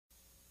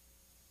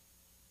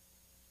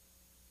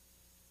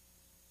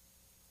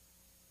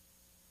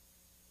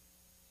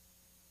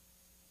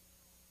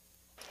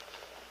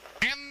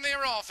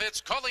off.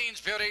 It's Colleen's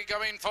Beauty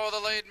going for the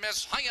lead.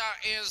 Miss Haya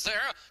is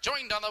there,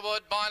 joined on the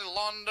wood by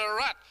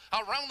Launderet.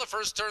 Around the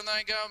first turn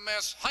they go.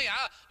 Miss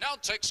Haya now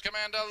takes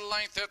command of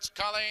length. It's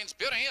Colleen's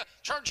Beauty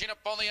charging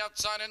up on the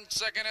outside in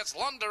second. It's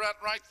Launderet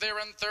right there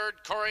in third.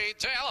 Corey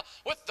Dale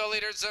with the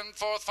leaders in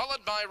fourth,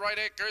 followed by Right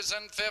Acres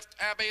in fifth.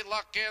 Abby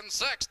Luck in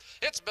sixth.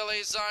 It's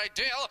Billy's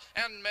Ideal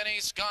and Mini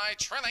Sky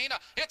trailing.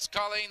 It's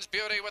Colleen's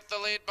Beauty with the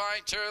lead by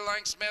 2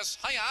 lengths. Miss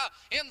Haya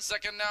in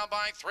second now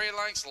by 3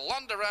 lengths.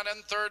 Launderet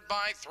in third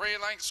by 3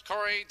 lengths.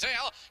 Corey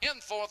Dale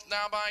in fourth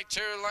now by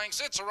 2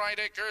 lengths. It's Right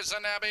Acres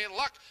and Abby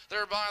Luck.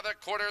 They're by the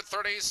quarter,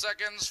 30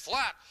 seconds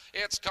flat.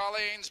 It's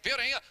Colleen's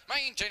Beauty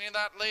maintaining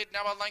that lead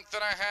now a length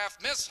and a half.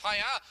 Miss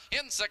Haya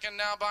in second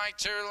now by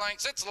 2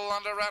 lengths. It's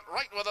Launderet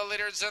right with the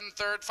leaders in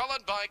third,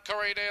 followed by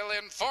Corey Dale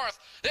in fourth.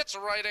 It's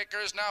Right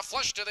Acres now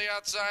flush to the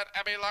outside.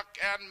 Abby Luck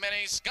and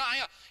Mini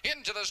Sky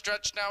into the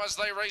stretch now as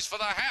they race for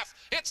the half.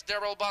 It's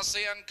Daryl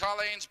Bussey and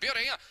Colleen's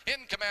Beauty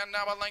in command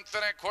now a length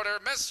and a quarter.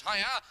 Miss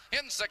Haya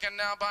in second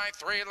now by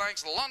 3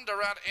 lengths.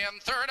 Launderet in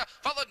third,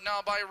 followed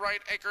now by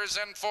Right Acres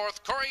in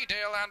fourth. Corey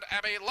Dale and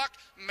Abby Luck,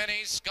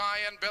 Mini Sky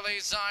and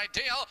Billy's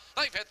Ideal.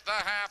 They've hit the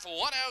half,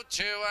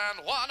 102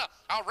 and 1.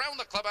 Around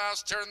the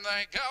clubhouse turn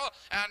they go,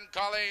 and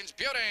Colleen's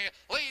Beauty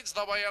leads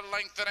the way a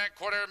length and a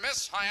quarter.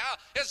 Miss Haya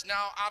is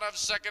now out of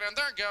second, and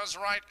there goes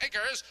Right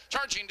Acres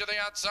charging to the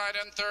outside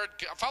in third,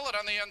 followed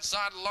on the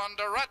inside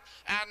Launderet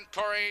and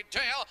Corey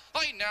Dale.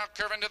 They now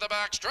curve into the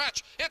back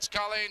stretch. It's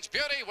Colleen's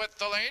Beauty with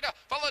the lead,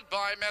 followed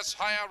by Miss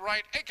Haya.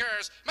 Right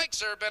Acres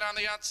makes her bid on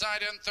the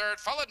outside in third,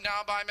 followed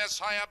now by Miss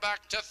Haya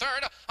back to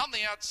third. On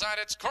the outside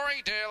it's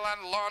Corey Dale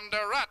and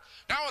Launderet.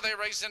 Now they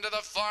race into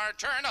the far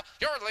turn.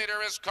 Your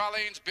leader is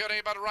Colleen's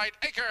Beauty, but Right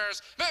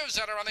Acres moves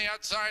at her on the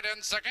outside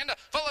in second,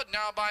 followed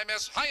now by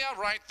Miss Haya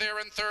right there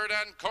in third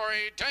and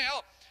Corey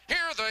Dale.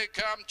 Here they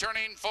come,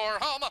 turning for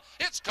home.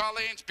 It's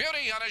Colleen's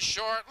Beauty on a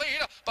short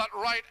lead, but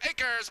Right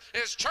Acres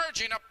is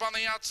charging up on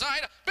the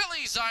outside.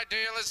 Billy's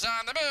Ideal is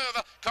on the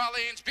move.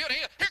 Colleen's Beauty,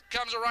 here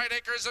comes Right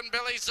Acres and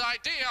Billy's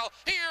Ideal.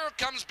 Here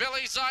comes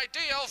Billy's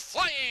Ideal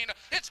flying.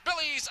 It's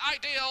Billy's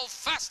Ideal,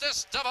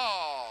 fastest of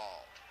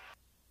all.